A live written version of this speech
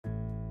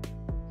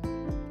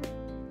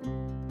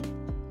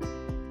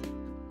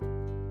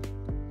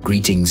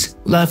Greetings,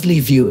 lovely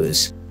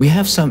viewers. We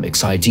have some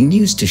exciting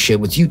news to share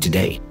with you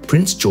today.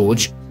 Prince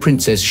George,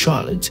 Princess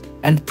Charlotte,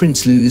 and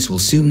Prince Louis will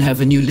soon have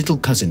a new little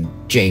cousin,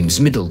 James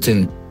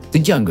Middleton, the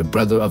younger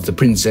brother of the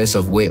Princess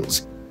of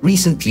Wales,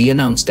 recently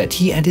announced that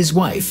he and his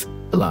wife,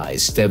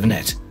 Elise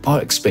Stevenet,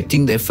 are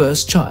expecting their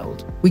first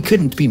child. We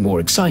couldn't be more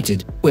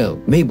excited. Well,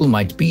 Mabel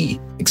might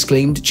be,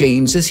 exclaimed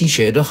James as he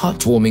shared a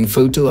heartwarming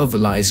photo of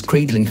Elise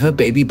cradling her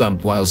baby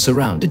bump while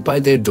surrounded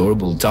by their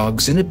adorable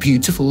dogs in a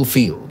beautiful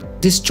field.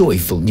 This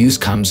joyful news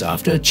comes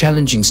after a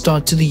challenging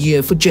start to the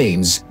year for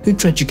James, who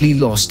tragically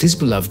lost his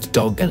beloved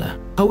dog Ella.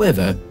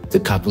 However, the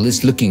couple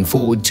is looking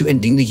forward to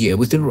ending the year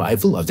with the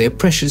arrival of their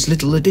precious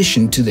little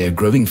addition to their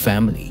growing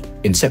family.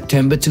 In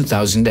September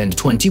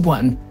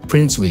 2021,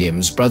 Prince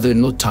William's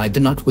brother-in-law tied the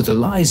knot with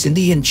Elise in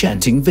the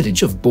enchanting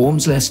village of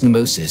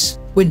Bournemouth.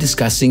 When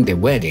discussing their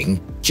wedding,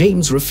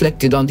 James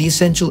reflected on the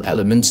essential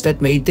elements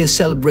that made their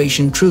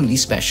celebration truly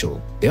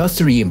special. There are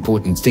three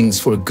important things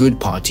for a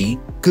good party: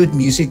 good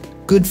music,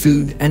 good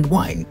food and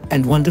wine,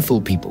 and wonderful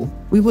people.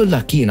 We were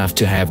lucky enough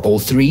to have all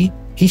three,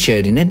 he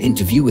shared in an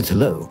interview with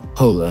Hello,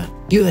 Hola,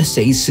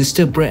 USA's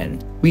sister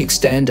brand. We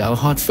extend our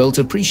heartfelt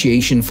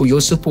appreciation for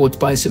your support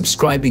by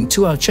subscribing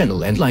to our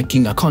channel and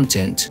liking our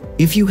content.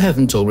 If you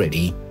haven't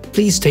already,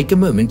 please take a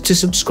moment to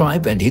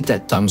subscribe and hit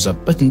that thumbs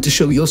up button to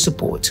show your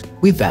support.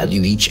 We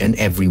value each and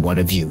every one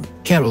of you.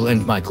 Carol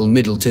and Michael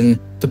Middleton,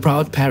 the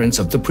proud parents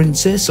of the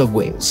Princess of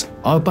Wales,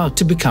 are about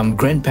to become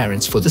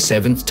grandparents for the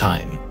 7th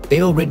time.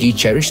 They already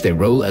cherish their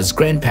role as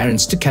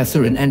grandparents to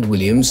Catherine and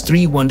William's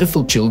three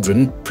wonderful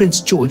children, Prince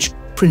George,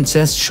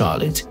 Princess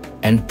Charlotte,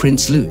 and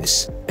Prince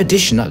Louis.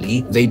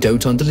 Additionally, they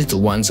dote on the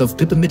little ones of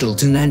Pippa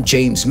Middleton and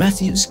James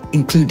Matthews,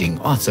 including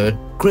Arthur,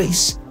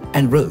 Grace,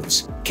 and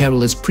Rose.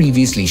 Carol has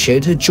previously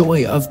shared her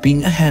joy of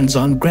being a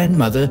hands-on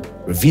grandmother,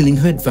 revealing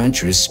her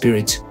adventurous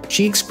spirit.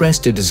 She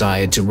expressed a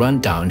desire to run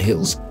down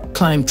hills,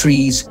 climb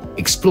trees,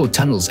 explore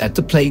tunnels at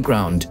the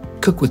playground,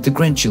 cook with the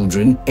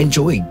grandchildren,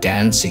 enjoy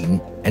dancing,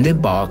 and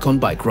embark on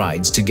bike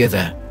rides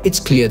together. It's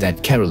clear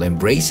that Carol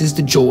embraces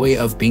the joy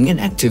of being an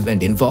active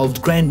and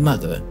involved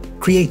grandmother,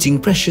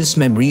 creating precious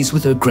memories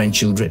with her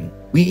grandchildren.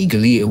 We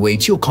eagerly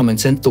await your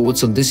comments and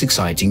thoughts on this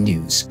exciting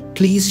news.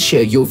 Please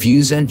share your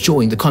views and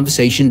join the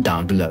conversation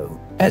down below.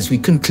 As we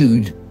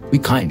conclude, we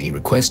kindly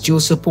request your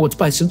support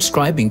by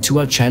subscribing to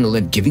our channel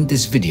and giving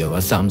this video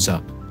a thumbs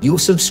up. Your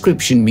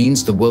subscription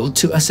means the world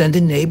to us and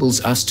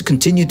enables us to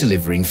continue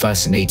delivering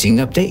fascinating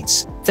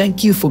updates.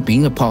 Thank you for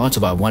being a part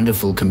of our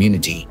wonderful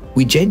community.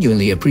 We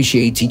genuinely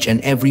appreciate each and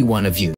every one of you.